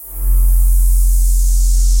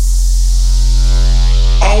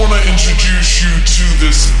introduce you to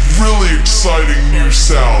this really exciting new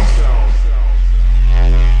sound.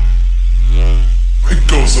 It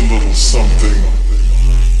goes a little something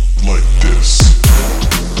like this.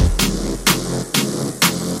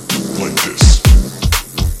 Like this.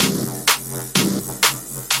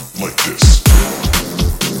 Like this. Like this.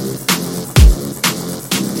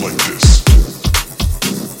 Like this.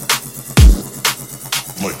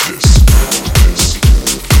 Like this.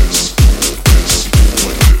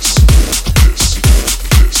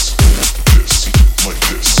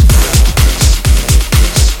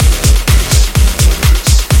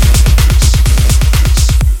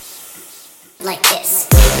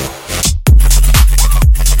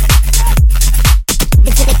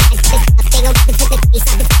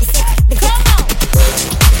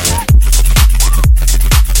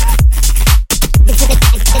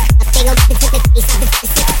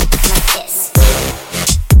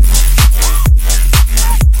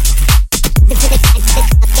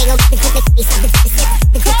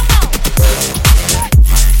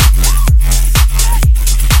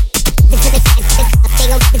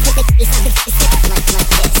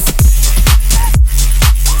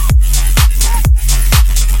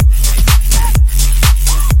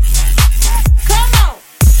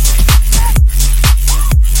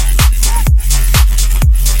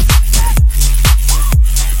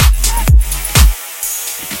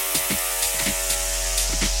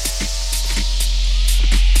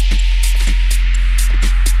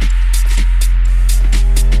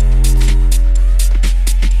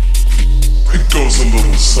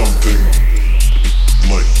 Something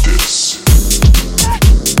like this.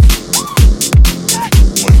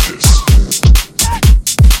 Like this. Like this.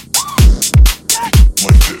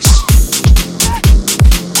 Like this. Like this.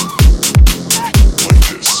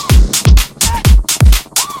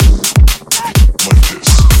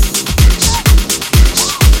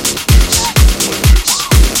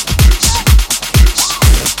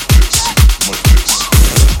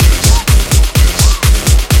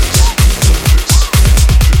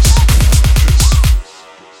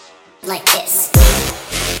 Like this.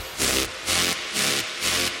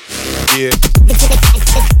 Yeah.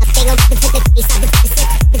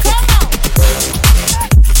 Come on.